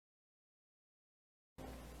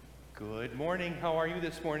Good morning. How are you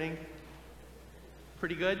this morning?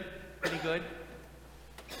 Pretty good? Pretty good?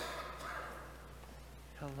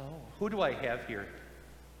 Hello. Who do I have here?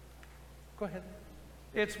 Go ahead.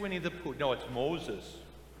 It's Winnie the Pooh. No, it's Moses.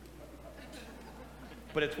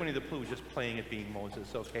 But it's Winnie the Pooh just playing at being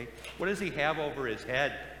Moses, okay? What does he have over his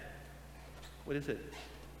head? What is it?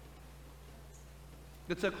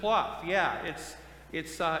 It's a cloth, yeah.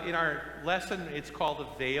 It's in our lesson, it's called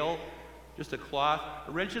a veil, just a cloth.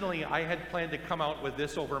 Originally, I had planned to come out with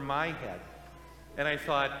this over my head. And I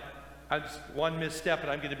thought, one misstep and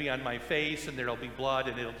I'm going to be on my face and there'll be blood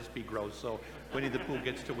and it'll just be gross. So Winnie the Pooh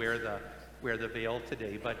gets to wear the veil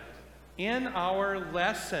today. But in our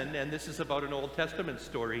lesson, and this is about an Old Testament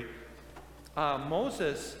story,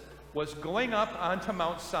 Moses was going up onto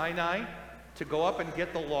Mount Sinai to go up and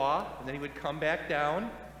get the law, and then he would come back down.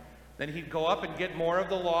 Then he'd go up and get more of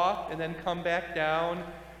the law, and then come back down.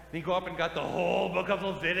 And he'd go up and got the whole book of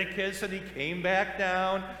Leviticus, and he came back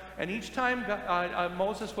down. And each time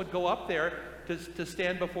Moses would go up there to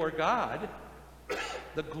stand before God,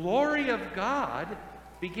 the glory of God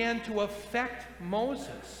began to affect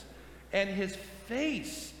Moses. And his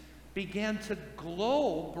face began to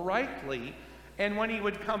glow brightly. And when he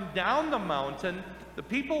would come down the mountain, the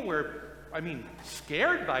people were,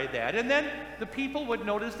 scared by that. And then the people would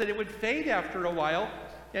notice that it would fade after a while.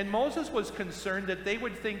 And Moses was concerned that they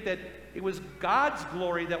would think that it was God's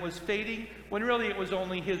glory that was fading, when really it was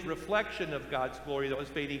only his reflection of God's glory that was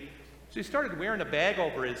fading. So he started wearing a bag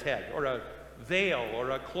over his head, or a veil,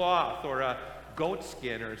 or a cloth, or a goat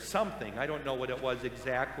skin, or something. I don't know what it was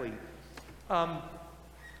exactly.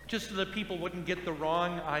 Just so that people wouldn't get the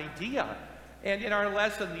wrong idea. And in our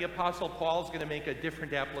lesson, the Apostle Paul is going to make a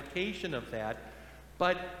different application of that.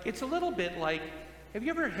 But it's a little bit like, have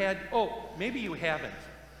you ever had, maybe you haven't,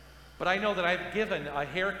 but I know that I've given a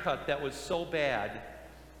haircut that was so bad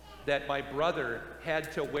that my brother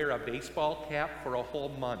had to wear a baseball cap for a whole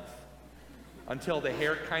month until the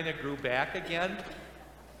hair kind of grew back again.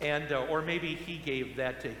 And, or maybe he gave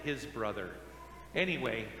that to his brother.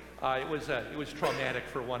 Anyway, it was traumatic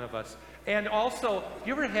for one of us. And also,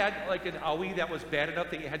 you ever had like an owie that was bad enough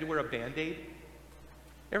that you had to wear a Band-Aid?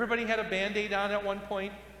 Everybody had a Band-Aid on at one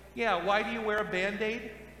point? Yeah, why do you wear a Band-Aid?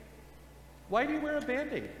 Why do you wear a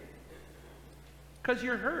Band-Aid? Because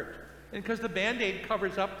you're hurt. And because the Band-Aid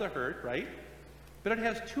covers up the hurt, right? But it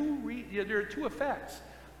has there are two effects.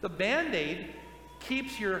 The Band-Aid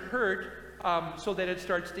keeps your hurt so that it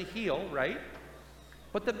starts to heal, right?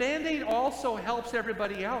 But the Band-Aid also helps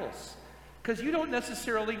everybody else. Because you don't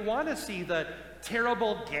necessarily want to see the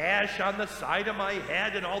terrible gash on the side of my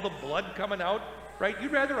head and all the blood coming out, right?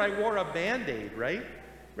 You'd rather I wore a Band-Aid, right?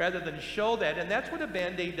 Rather than show that. And that's what a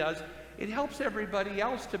Band-Aid does. It helps everybody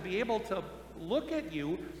else to be able to look at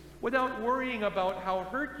you without worrying about how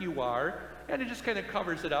hurt you are. And it just kind of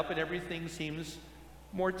covers it up and everything seems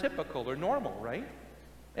more typical or normal, right?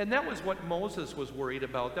 And that was what Moses was worried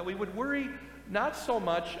about, that we would worry not so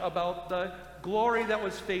much about the glory that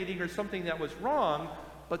was fading or something that was wrong,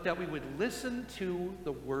 but that we would listen to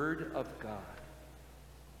the Word of God.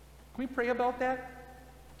 Can we pray about that?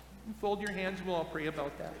 Fold your hands and we'll all pray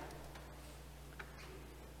about that.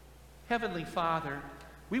 Heavenly Father,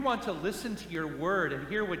 we want to listen to your Word and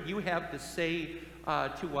hear what you have to say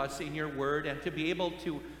to us in your Word, and to be able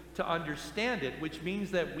to understand it, which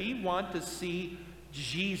means that we want to see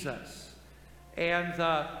Jesus. And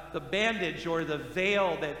the bandage or the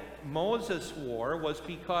veil that Moses wore was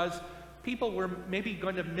because people were maybe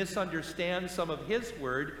going to misunderstand some of his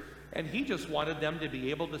word, and he just wanted them to be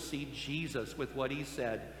able to see Jesus with what he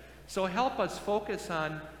said. So help us focus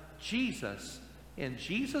on Jesus and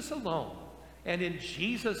Jesus alone. And in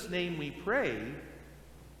Jesus' name we pray,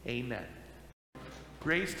 amen.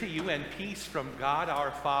 Grace to you and peace from God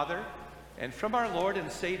our Father and from our Lord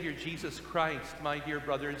and Savior Jesus Christ, my dear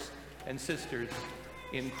brothers and sisters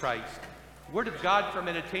in Christ. The Word of God for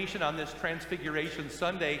meditation on this Transfiguration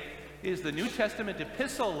Sunday is the New Testament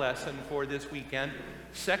epistle lesson for this weekend,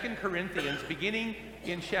 2 Corinthians, beginning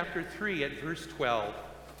in chapter 3 at verse 12.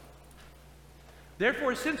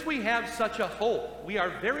 Therefore, since we have such a hope, we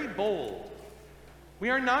are very bold. We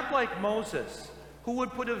are not like Moses, who would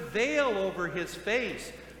put a veil over his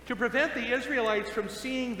face to prevent the Israelites from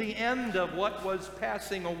seeing the end of what was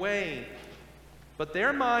passing away. But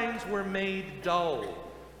their minds were made dull,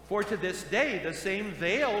 for to this day the same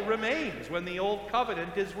veil remains when the Old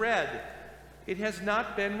Covenant is read. It has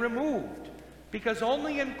not been removed, because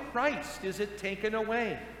only in Christ is it taken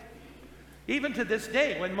away. Even to this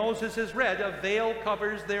day, when Moses is read, a veil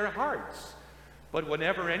covers their hearts. But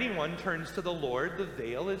whenever anyone turns to the Lord, the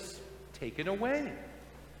veil is taken away.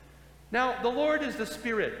 Now, the Lord is the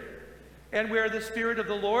Spirit, And where the Spirit of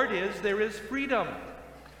the Lord is, there is freedom.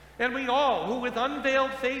 And we all, who with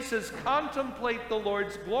unveiled faces contemplate the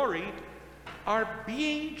Lord's glory, are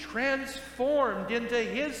being transformed into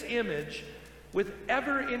his image with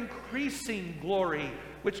ever-increasing glory,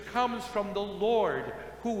 which comes from the Lord,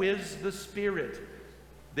 who is the Spirit.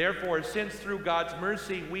 Therefore, since through God's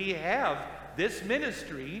mercy we have this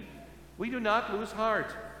ministry, we do not lose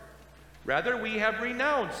heart. Rather, we have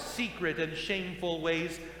renounced secret and shameful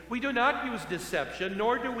ways. We do not use deception,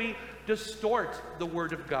 nor do we distort the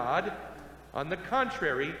word of God. On the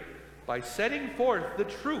contrary, by setting forth the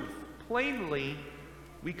truth plainly,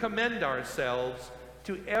 we commend ourselves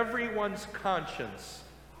to everyone's conscience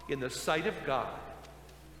in the sight of God.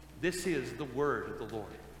 This is the word of the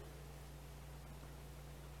Lord.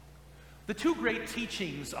 The two great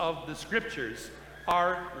teachings of the Scriptures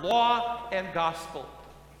are law and gospel.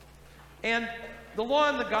 And the law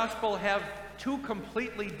and the gospel have two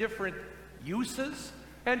completely different uses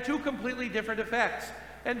and two completely different effects.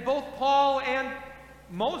 And both Paul and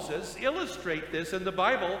Moses illustrate this in the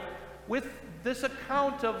Bible with this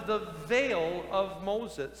account of the veil of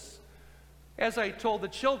Moses. As I told the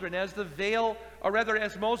children, as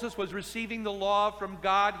Moses was receiving the law from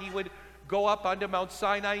God, he would go up onto Mount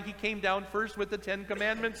Sinai. He came down first with the 10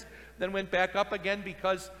 Commandments, then went back up again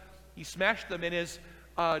because he smashed them in his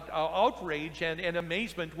outrage and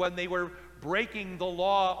amazement when they were breaking the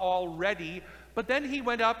law already. But then he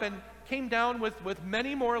went up and came down with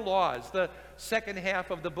many more laws. The second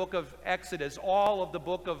half of the book of Exodus, all of the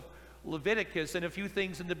book of Leviticus, and a few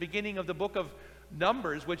things in the beginning of the book of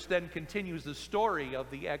Numbers, which then continues the story of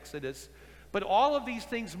the Exodus. But all of these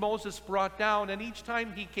things Moses brought down, and each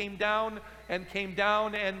time he came down and came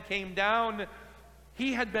down and came down,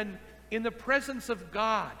 he had been in the presence of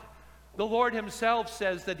God. The Lord himself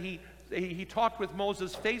says that he talked with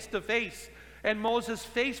Moses face to face, and Moses'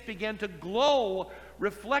 face began to glow,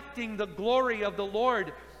 reflecting the glory of the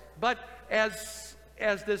Lord. But as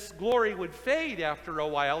this glory would fade after a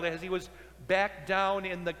while, as he was back down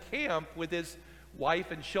in the camp with his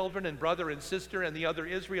wife and children and brother and sister and the other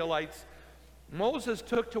Israelites, Moses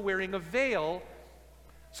took to wearing a veil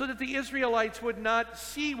so that the Israelites would not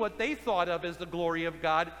see what they thought of as the glory of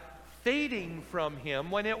God fading from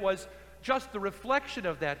him, when it was just the reflection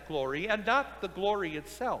of that glory and not the glory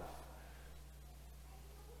itself.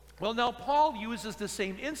 Well, now Paul uses the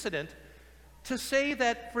same incident to say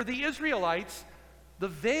that for the Israelites, the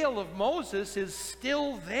veil of Moses is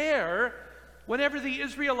still there whenever the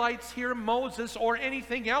Israelites hear Moses or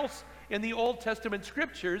anything else in the Old Testament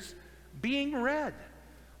scriptures being read.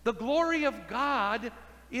 The glory of God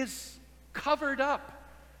is covered up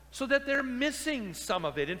so that they're missing some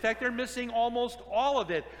of it. In fact, they're missing almost all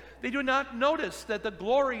of it. They do not notice that the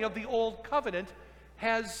glory of the Old Covenant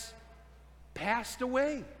has passed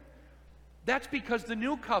away. That's because the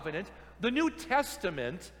New Covenant, the New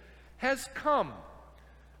Testament, has come.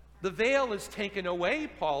 The veil is taken away,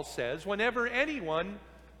 Paul says, whenever anyone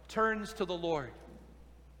turns to the Lord.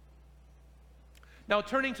 Now,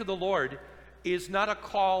 turning to the Lord is not a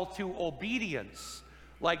call to obedience,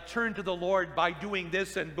 like turn to the Lord by doing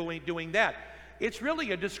this and doing that. It's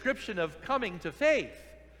really a description of coming to faith.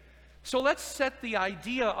 So let's set the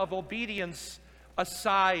idea of obedience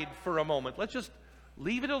aside for a moment. Let's just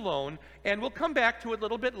leave it alone, and we'll come back to it a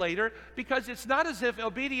little bit later, because it's not as if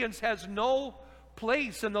obedience has no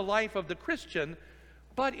place in the life of the Christian,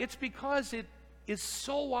 but it's because it is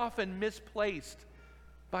so often misplaced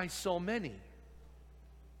by so many.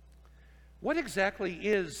 What exactly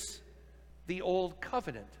is the Old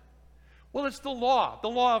Covenant? Well, it's the law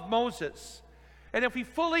of Moses. And if we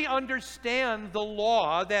fully understand the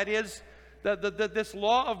law, that is, this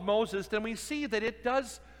law of Moses, then we see that it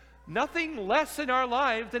does nothing less in our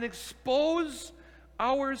lives than expose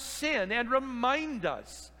our sin and remind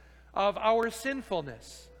us of our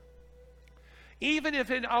sinfulness. Even if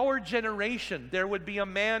in our generation there would be a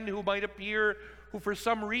man who might appear who for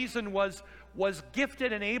some reason was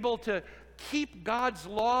gifted and able to keep God's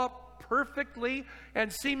law perfectly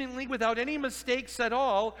and seemingly without any mistakes at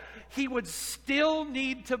all, he would still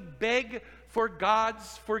need to beg for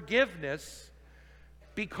God's forgiveness,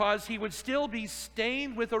 because he would still be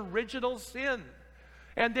stained with original sin.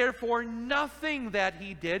 And therefore, nothing that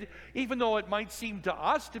he did, even though it might seem to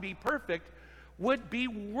us to be perfect, would be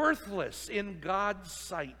worthless in God's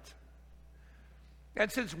sight.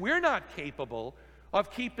 And since we're not capable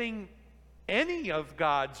of keeping any of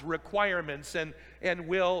God's requirements and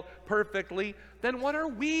will perfectly, then what are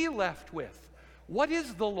we left with? What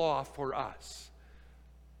is the law for us?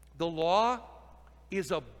 The law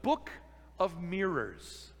is a book of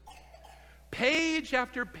mirrors. Page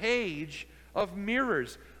after page of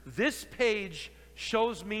mirrors. This page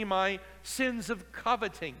shows me my sins of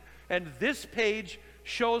coveting, and this page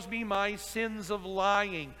shows me my sins of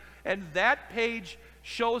lying, and that page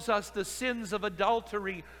shows us the sins of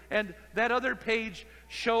adultery, and that other page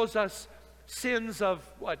shows us sins of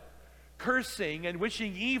what? Cursing and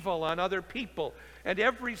wishing evil on other people. And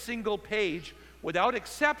every single page, without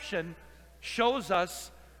exception, shows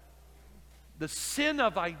us the sin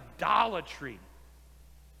of idolatry.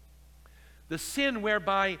 The sin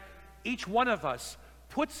whereby each one of us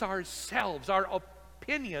puts ourselves, our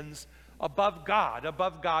opinions, above God,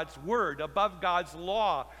 above God's word, above God's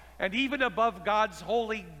law, and even above God's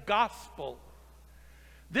holy gospel.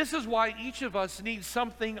 This is why each of us needs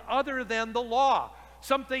something other than the law,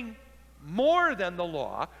 something more than the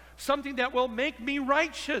law, something that will make me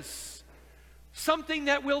righteous, something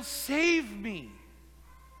that will save me.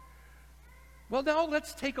 Well, now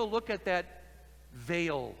let's take a look at that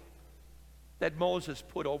veil that Moses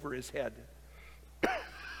put over his head.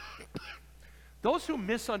 Those who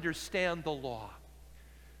misunderstand the law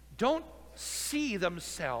don't see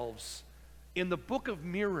themselves in the book of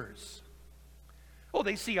mirrors. Oh,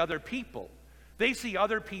 they see other people. They see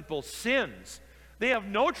other people's sins. They have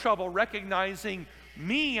no trouble recognizing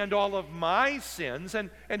me and all of my sins, and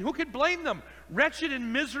who could blame them? Wretched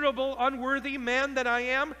and miserable, unworthy man that I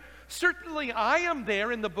am. Certainly I am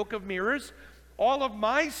there in the book of mirrors. All of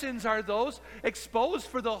my sins are those exposed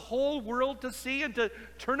for the whole world to see and to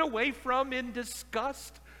turn away from in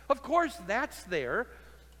disgust. Of course, that's there.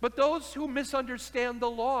 But those who misunderstand the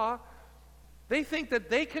law, they think that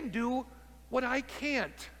they can do what I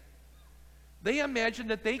can't. They imagine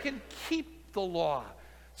that they can keep the law,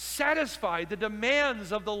 satisfy the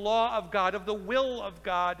demands of the law of God, of the will of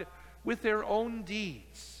God, with their own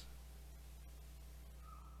deeds.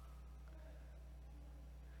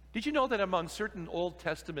 Did you know that among certain Old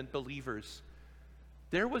Testament believers,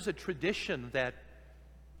 there was a tradition that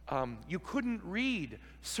you couldn't read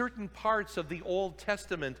certain parts of the Old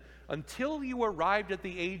Testament until you arrived at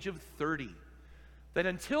the age of 30? That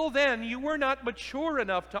until then, you were not mature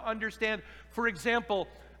enough to understand, for example,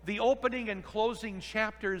 the opening and closing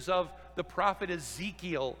chapters of the prophet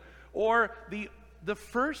Ezekiel, or the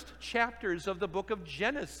first chapters of the book of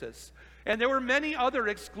Genesis. And there were many other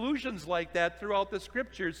exclusions like that throughout the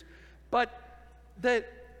scriptures. But the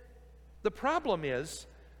problem is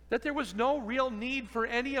that there was no real need for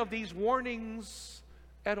any of these warnings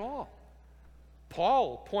at all.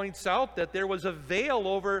 Paul points out that there was a veil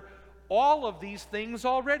over all of these things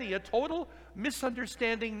already, a total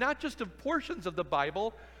misunderstanding not just of portions of the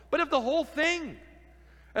Bible, but of the whole thing.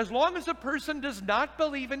 As long as a person does not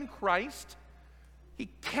believe in Christ, he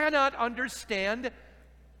cannot understand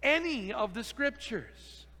any of the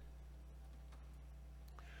scriptures.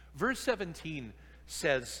 Verse 17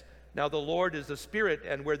 says, "Now the Lord is the Spirit,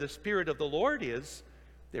 and where the Spirit of the Lord is,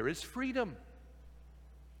 there is freedom."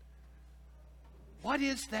 What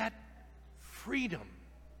is that freedom?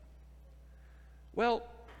 Well,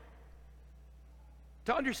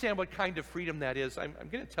 to understand what kind of freedom that is, I'm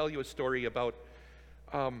going to tell you a story about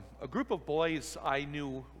a group of boys I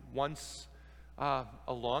knew once a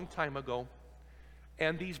long time ago.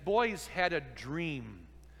 And these boys had a dream.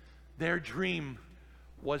 Their dream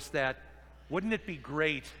was that, wouldn't it be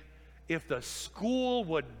great if the school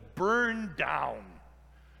would burn down?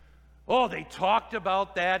 Oh, they talked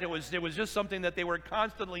about that. It was just something that they were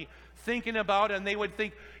constantly thinking about, and they would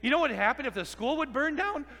think, you know what would happen if the school would burn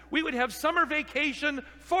down? We would have summer vacation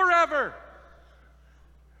forever.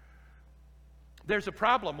 There's a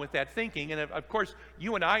problem with that thinking, and of course,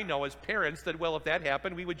 you and I know as parents that, well, if that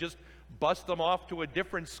happened, we would just bust them off to a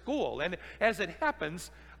different school. And as it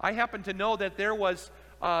happens, I happen to know that there was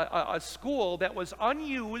a school that was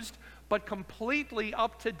unused but completely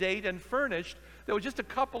up to date and furnished that was just a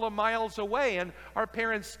couple of miles away, and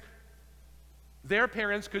their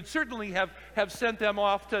parents could certainly have sent them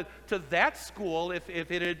off to that school if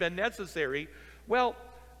it had been necessary. Well,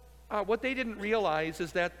 what they didn't realize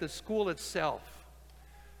is that the school itself,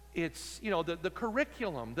 it's, the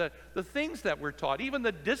curriculum, the things that were taught, even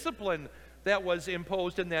the discipline that was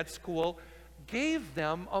imposed in that school, gave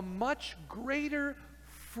them a much greater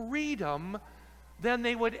freedom than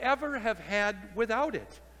they would ever have had without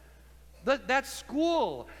it. That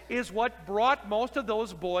school is what brought most of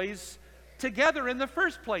those boys together in the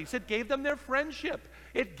first place. It gave them their friendship.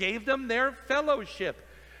 It gave them their fellowship.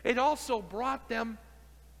 It also brought them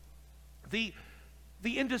the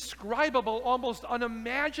indescribable, almost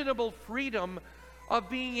unimaginable freedom of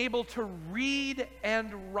being able to read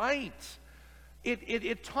and write.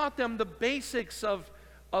 It taught them the basics of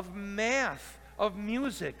math, of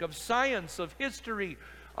music, of science, of history,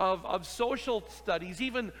 of social studies,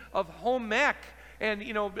 even of home ec, and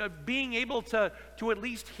being able to at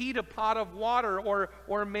least heat a pot of water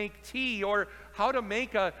or make tea, or how to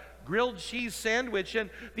make a grilled cheese sandwich.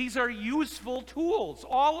 And these are useful tools,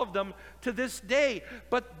 all of them to this day.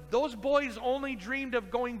 But those boys only dreamed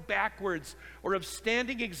of going backwards, or of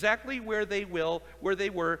standing exactly where they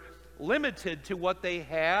were, limited to what they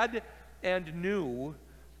had and knew.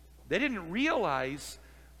 They didn't realize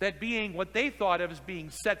that being what they thought of as being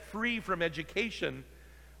set free from education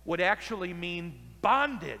would actually mean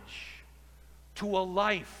bondage to a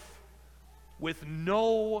life with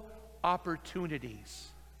no opportunities.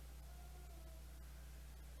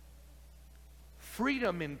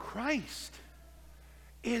 Freedom in Christ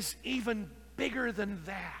is even bigger than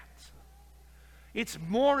that. It's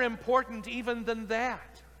more important even than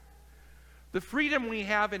that. The freedom we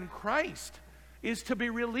have in Christ is to be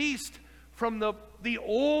released from the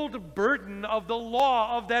old burden of the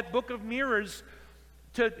law of that book of mirrors,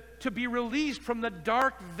 to be released from the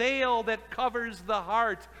dark veil that covers the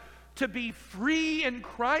heart. To be free in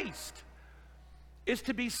Christ is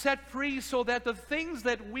to be set free so that the things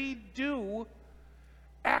that we do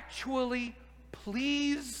actually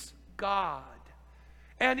please God.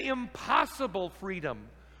 An impossible freedom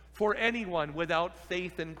for anyone without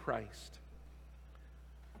faith in Christ.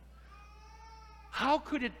 How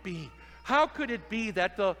could it be? How could it be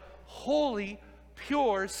that the holy,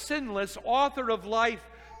 pure, sinless author of life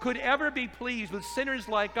could ever be pleased with sinners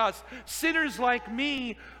like us, sinners like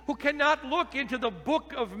me, who cannot look into the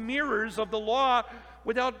book of mirrors of the law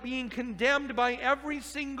without being condemned by every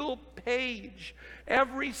single page,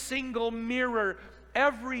 every single mirror,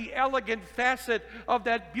 every elegant facet of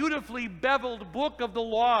that beautifully beveled book of the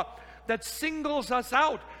law that singles us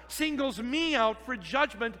out, singles me out for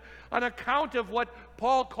judgment on account of what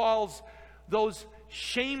Paul calls those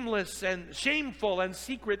shameless and shameful and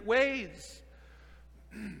secret ways.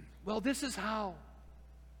 Well, this is how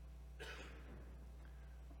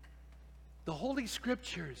the Holy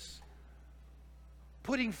Scriptures,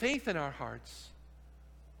 putting faith in our hearts,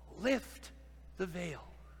 lift the veil.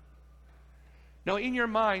 Now, in your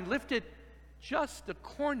mind, lift it just a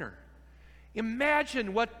corner.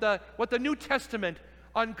 Imagine what the New Testament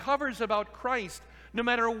uncovers about Christ, no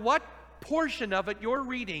matter what portion of it you're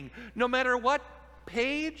reading, no matter what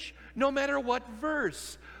page, no matter what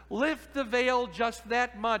verse. Lift the veil just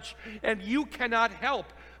that much, and you cannot help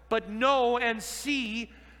but know and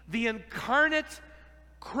see the incarnate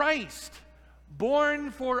Christ,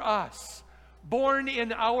 born for us, born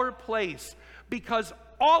in our place, because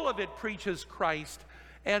all of it preaches Christ,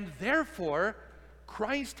 and therefore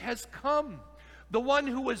Christ has come. The one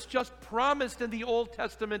who was just promised in the Old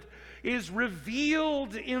Testament is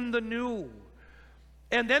revealed in the New.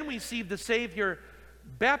 And then we see the Savior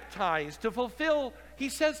baptized to fulfill, he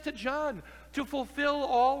says to John, to fulfill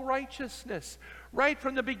all righteousness. Right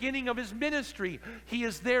from the beginning of his ministry, he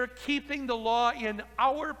is there keeping the law in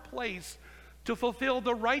our place to fulfill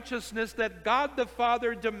the righteousness that God the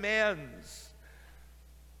Father demands.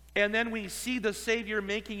 And then we see the Savior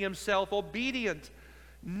making himself obedient,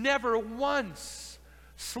 never once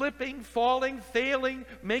slipping, falling, failing,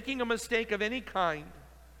 making a mistake of any kind.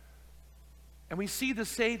 And we see the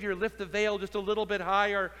Savior lift the veil just a little bit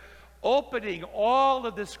higher, opening all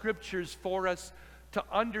of the Scriptures for us to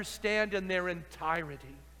understand in their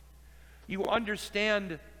entirety. You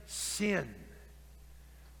understand sin.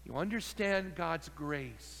 You understand God's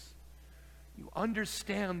grace. You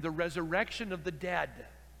understand the resurrection of the dead.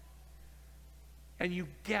 And you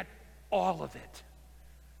get all of it.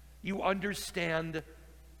 You understand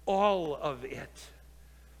all of it.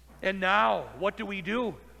 And now, what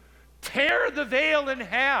do? Tear the veil in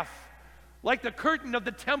half, like the curtain of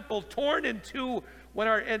the temple torn in two when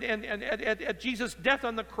at Jesus' death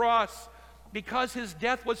on the cross, because his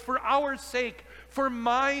death was for our sake, for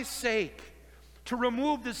my sake, to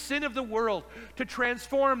remove the sin of the world, to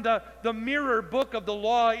transform the mirror book of the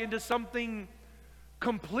law into something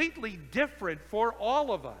completely different for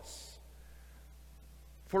all of us.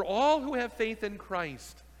 For all who have faith in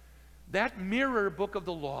Christ, that mirror book of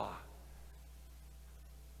the law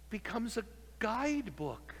becomes a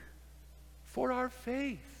guidebook for our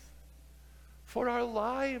faith, for our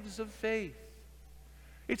lives of faith.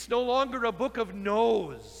 It's no longer a book of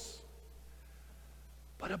no's,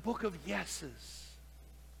 but a book of yeses.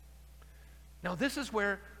 Now, this is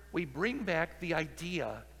where we bring back the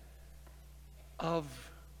idea of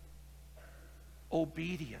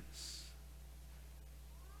obedience.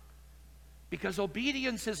 Because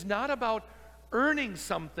obedience is not about earning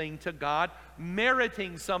something to God,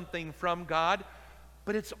 meriting something from God,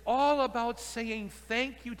 but it's all about saying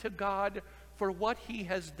thank you to God for what he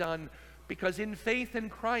has done, because in faith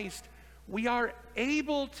in Christ, we are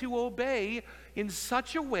able to obey in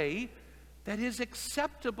such a way that is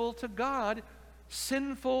acceptable to God,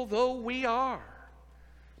 sinful though we are.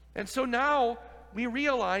 And so now we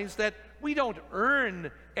realize that we don't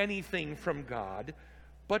earn anything from God,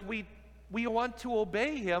 but we want to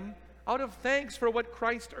obey him out of thanks for what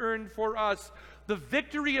Christ earned for us. The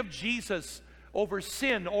victory of Jesus over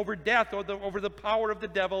sin, over death, over the power of the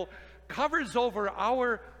devil, covers over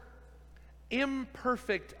our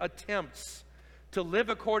imperfect attempts to live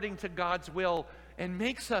according to God's will and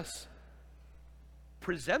makes us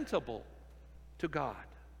presentable to God.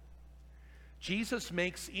 Jesus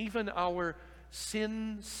makes even our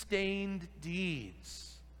sin-stained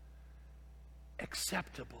deeds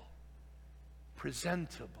acceptable,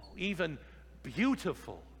 presentable, even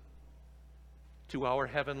beautiful to our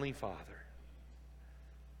Heavenly Father.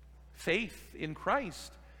 Faith in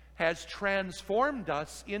Christ has transformed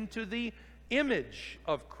us into the image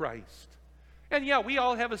of Christ. And yeah, we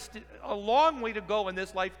all have a long way to go in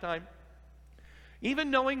this lifetime. Even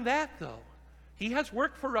knowing that, though, he has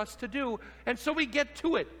work for us to do, and so we get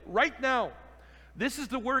to it right now. This is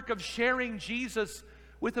the work of sharing Jesus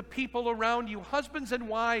with the people around you. Husbands and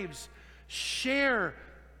wives, share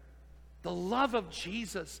the love of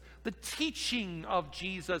Jesus, the teaching of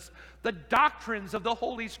Jesus, the doctrines of the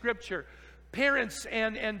Holy Scripture. Parents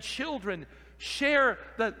and children, share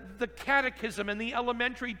the catechism and the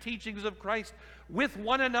elementary teachings of Christ with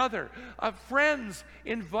one another. Friends,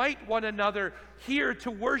 invite one another here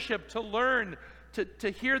to worship, to learn,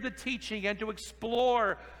 to hear the teaching, and to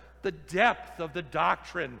explore the depth of the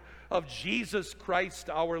doctrine of Jesus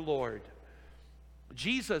Christ our Lord.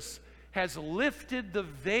 Jesus has lifted the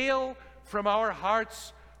veil from our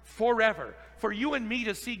hearts forever, for you and me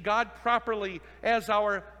to see God properly as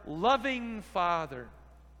our loving Father,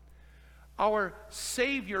 our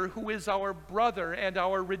Savior who is our brother and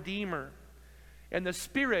our Redeemer, and the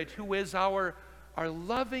Spirit who is our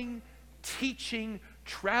loving, teaching,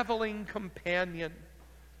 traveling companion.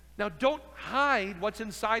 Now, don't hide what's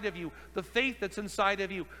inside of you, the faith that's inside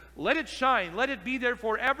of you. Let it shine. Let it be there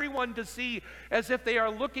for everyone to see, as if they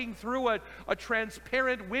are looking through a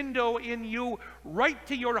transparent window in you, right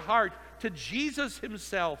to your heart, to Jesus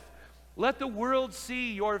himself. Let the world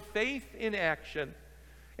see your faith in action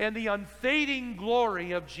and the unfading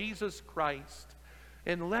glory of Jesus Christ,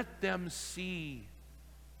 and let them see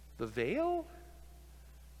the veil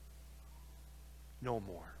no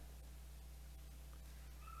more.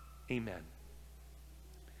 Amen.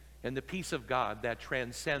 And the peace of God that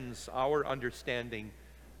transcends our understanding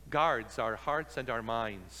guards our hearts and our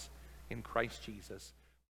minds in Christ Jesus.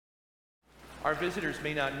 Our visitors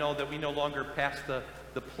may not know that we no longer pass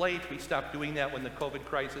the plate. We stopped doing that when the COVID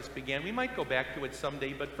crisis began. We might go back to it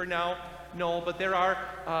someday, but for now, no. But there are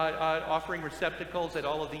offering receptacles at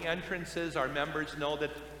all of the entrances. Our members know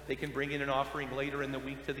that they can bring in an offering later in the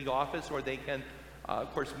week to the office, or they can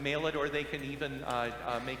of course, mail it, or they can even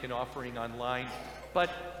make an offering online. But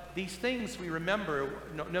these things, we remember,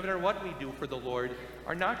 no matter what we do for the Lord,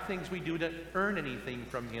 are not things we do to earn anything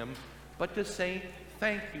from him, but to say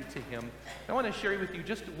thank you to him. I want to share with you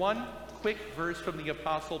just one quick verse from the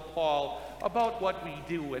Apostle Paul about what we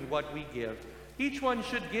do and what we give. Each one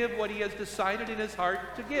should give what he has decided in his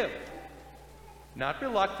heart to give, not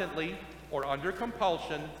reluctantly or under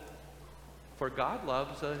compulsion, for God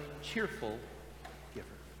loves a cheerful